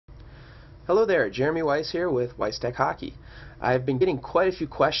Hello there, Jeremy Weiss here with Weiss Tech Hockey. I've been getting quite a few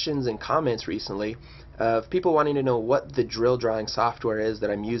questions and comments recently of people wanting to know what the drill drawing software is that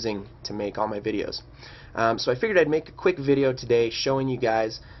I'm using to make all my videos. So I figured I'd make a quick video today showing you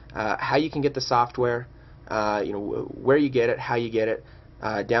guys how you can get the software, where you get it, how you get it,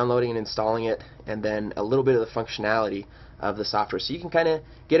 downloading and installing it, and then a little bit of the functionality of the software so you can kind of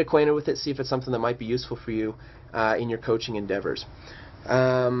get acquainted with it, see if it's something that might be useful for you in your coaching endeavors.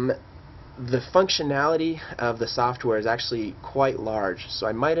 The functionality of the software is actually quite large, so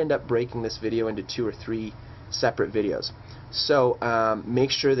I might end up breaking this video into 2 or 3 separate videos. So make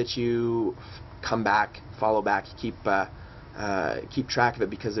sure that you come back, follow back, keep track of it,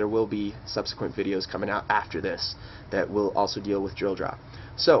 because there will be subsequent videos coming out after this that will also deal with DrillDraw.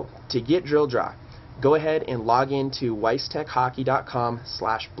 So to get DrillDraw, go ahead and log into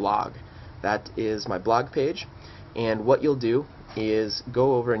weisstechhockey.com/blog. That is my blog page, and what you'll do is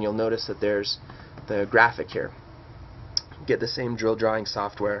go over and you'll notice that there's the graphic here. Get the same drill drawing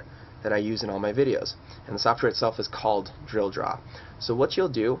software that I use in all my videos, and the software itself is called DrillDraw. So what you'll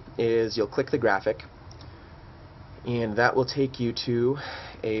do is you'll click the graphic, and that will take you to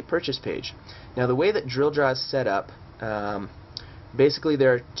a purchase page. Now the way that DrillDraw is set up, basically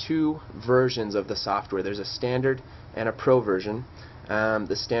there are 2 versions of the software. There's a standard and a pro version.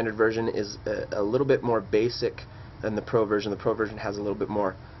 The standard version is a little bit more basic than the pro version. The pro version has a little bit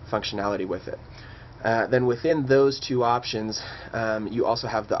more functionality with it. Then within those 2 options, you also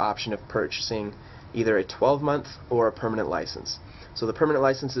have the option of purchasing either a 12-month or a permanent license. So the permanent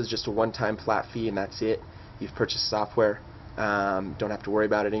license is just a one-time flat fee, and that's it. You've purchased software, don't have to worry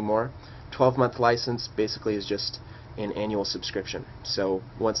about it anymore. 12-month license basically is just an annual subscription. So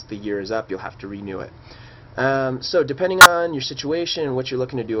once the year is up, you'll have to renew it. So depending on your situation and what you're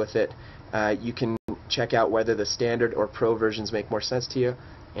looking to do with it, you can check out whether the standard or pro versions make more sense to you,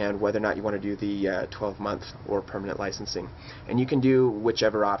 and whether or not you want to do the 12-month or permanent licensing. And you can do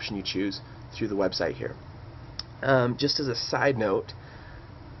whichever option you choose through the website here. Just as a side note,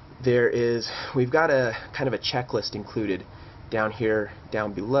 we've got a kind of a checklist included down here,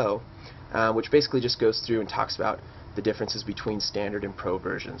 down below, which basically just goes through and talks about the differences between standard and pro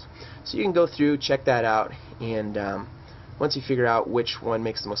versions. So you can go through, check that out, and once you figure out which one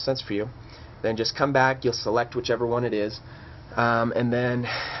makes the most sense for you, then just come back, you'll select whichever one it is, and then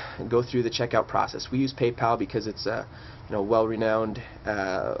go through the checkout process. We use PayPal because it's a well-renowned,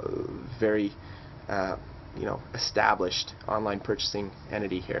 very established online purchasing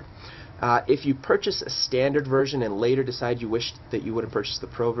entity here. If you purchase a standard version and later decide you wish that you would have purchased the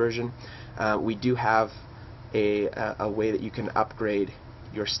pro version, we do have a way that you can upgrade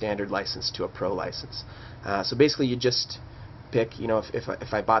your standard license to a pro license. So basically you just pick,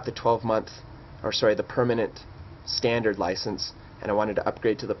 if I bought the the permanent standard license and I wanted to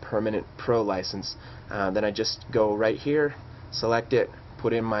upgrade to the permanent pro license, then I just go right here, select it,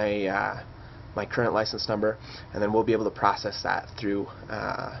 put in my my current license number, and then we'll be able to process that through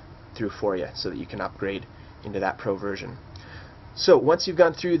for you so that you can upgrade into that pro version. So once you've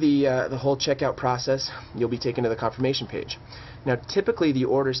gone through the whole checkout process, you'll be taken to the confirmation page. Now typically the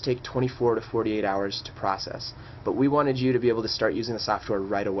orders take 24 to 48 hours to process, but we wanted you to be able to start using the software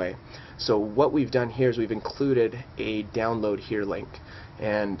right away. So what we've done here is we've included a download here link,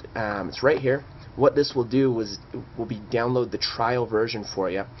 and it's right here. What this will do will be download the trial version for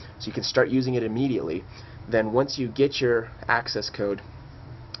you so you can start using it immediately. Then once you get your access code,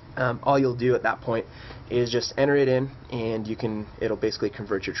 all you'll do at that point is just enter it in, and it'll basically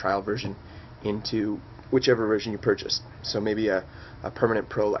convert your trial version into whichever version you purchased. So maybe a permanent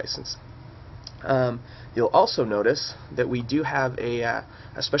pro license. You'll also notice that we do have a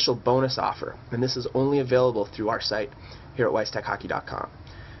special bonus offer, and this is only available through our site here at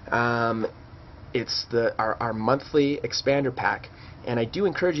weisstechhockey.com. It's our monthly expander pack, and I do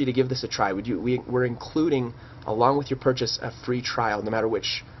encourage you to give this a try. We're including, along with your purchase, a free trial. No matter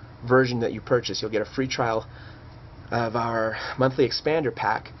which version that you purchase, you'll get a free trial of our monthly expander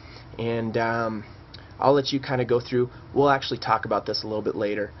pack, and I'll let you kind of go through. We'll actually talk about this a little bit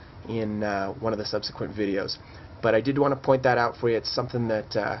later in one of the subsequent videos, but I did want to point that out for you. It's something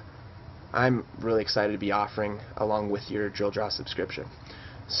that I'm really excited to be offering along with your DrillDraw subscription.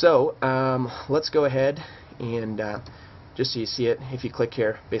 So let's go ahead and just so you see it, if you click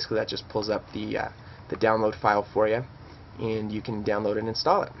here, basically that just pulls up the download file for you, and you can download and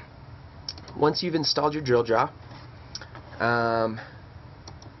install it. Once you've installed your DrillDraw,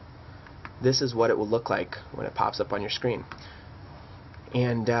 this is what it will look like when it pops up on your screen.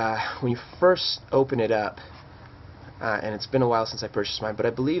 And when you first open it up, and it's been a while since I purchased mine, but I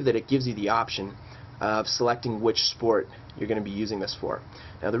believe that it gives you the option of selecting which sport you're going to be using this for.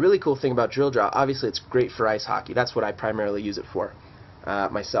 Now the really cool thing about DrillDraw, obviously it's great for ice hockey. That's what I primarily use it for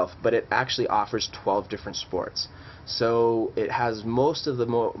myself, but it actually offers 12 different sports. So it has most of the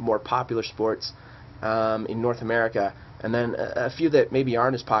more popular sports in North America, and then a few that maybe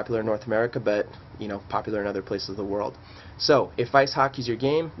aren't as popular in North America, but popular in other places of the world. So if ice hockey's your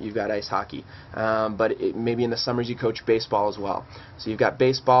game, you've got ice hockey. But maybe in the summers you coach baseball as well. So you've got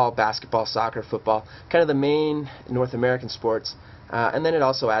baseball, basketball, soccer, football, kind of the main North American sports. And then it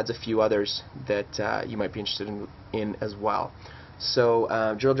also adds a few others that you might be interested in as well. So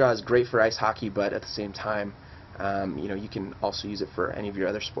DrillDraw is great for ice hockey, but at the same time, you can also use it for any of your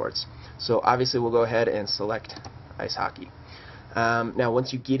other sports. So obviously we'll go ahead and select ice hockey. Now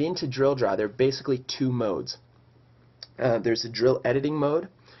once you get into DrillDraw, there are basically two modes. There's the drill editing mode,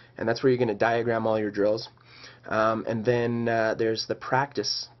 and that's where you're going to diagram all your drills. And then there's the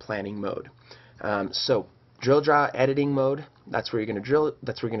practice planning mode. So DrillDraw editing mode, that's where you're going to drill.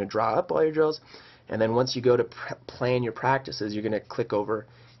 That's where you're going to draw up all your drills. And then once you go to plan your practices, you're going to click over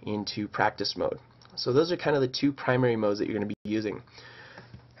into practice mode. So those are kind of the two primary modes that you're going to be using.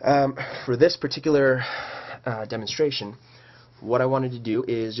 For this particular demonstration, what I wanted to do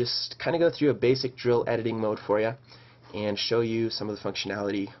is just kind of go through a basic drill editing mode for you and show you some of the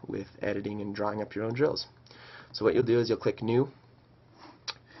functionality with editing and drawing up your own drills. So what you'll do is you'll click New,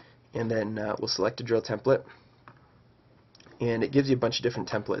 and then we'll select a drill template, and it gives you a bunch of different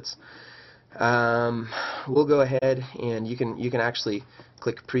templates. We'll go ahead and you can actually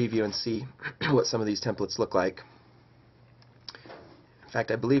click Preview and see what some of these templates look like. In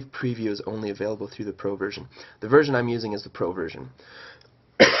fact, I believe Preview is only available through the Pro version. The version I'm using is the Pro version.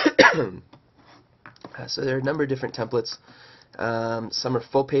 So there are a number of different templates. Some are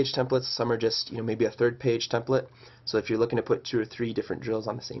full page templates, some are just maybe a third page template. So if you're looking to put 2 or 3 different drills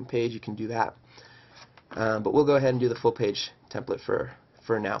on the same page, you can do that. But we'll go ahead and do the full page template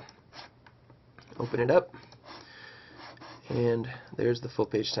for now. Open it up, and there's the full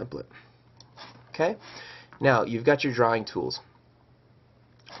page template. Okay, now you've got your drawing tools.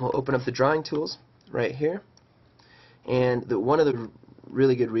 We'll open up the drawing tools right here, and one of the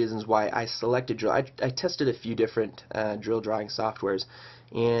really good reasons why I selected drill, I tested a few different drill drawing softwares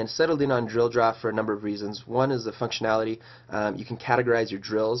and settled in on DrillDraw for a number of reasons. One is the functionality. You can categorize your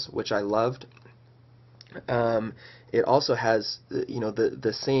drills, which I loved. It also has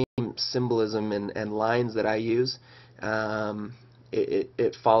the same symbolism and lines that I use.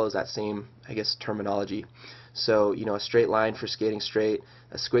 It follows that same, I guess, terminology. So a straight line for skating straight,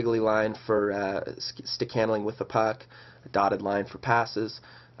 a squiggly line for stick handling with the puck, a dotted line for passes.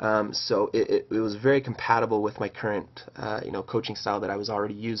 So it was very compatible with my current coaching style that I was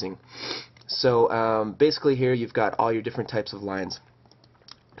already using. So basically here you've got all your different types of lines.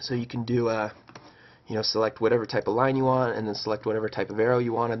 So you can do select whatever type of line you want, and then select whatever type of arrow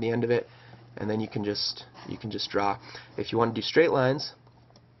you want at the end of it, and then you can just draw. If you want to do straight lines,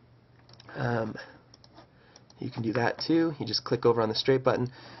 you can do that too. You just click over on the straight button,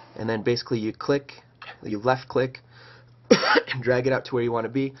 and then basically you left click and drag it out to where you want to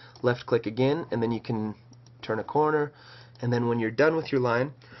be, left click again, and then you can turn a corner, and then when you're done with your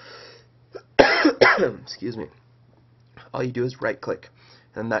line, excuse me, all you do is right click,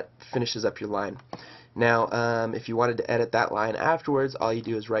 and that finishes up your line. Now if you wanted to edit that line afterwards, all you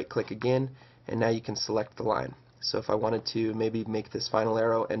do is right click again, and now you can select the line. So if I wanted to maybe make this final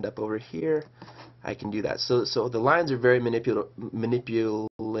arrow end up over here, I can do that. So the lines are very manipulatable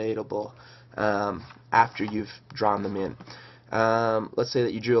after you've drawn them in. Let's say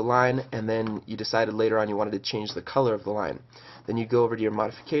that you drew a line and then you decided later on you wanted to change the color of the line. Then you go over to your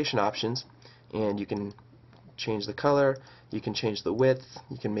modification options, and you can change the color, you can change the width,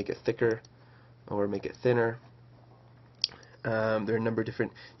 you can make it thicker or make it thinner. There are a number of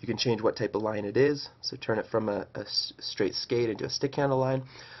different, you can change what type of line it is, so turn it from a straight skate into a stick handle line.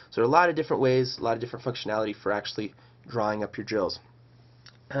 So there are a lot of different ways, a lot of different functionality for actually drawing up your drills.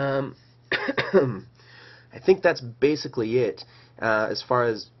 I think that's basically it as far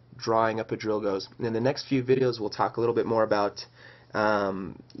as drawing up a drill goes. In the next few videos we'll talk a little bit more about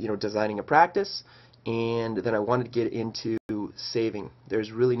designing a practice, and then I wanted to get into saving.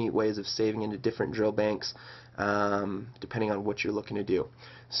 There's really neat ways of saving into different drill banks depending on what you're looking to do.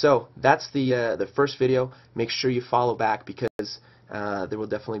 So that's the first video. Make sure you follow back, because there will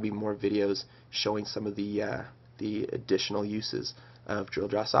definitely be more videos showing some of the additional uses of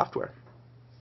DrillDraw software.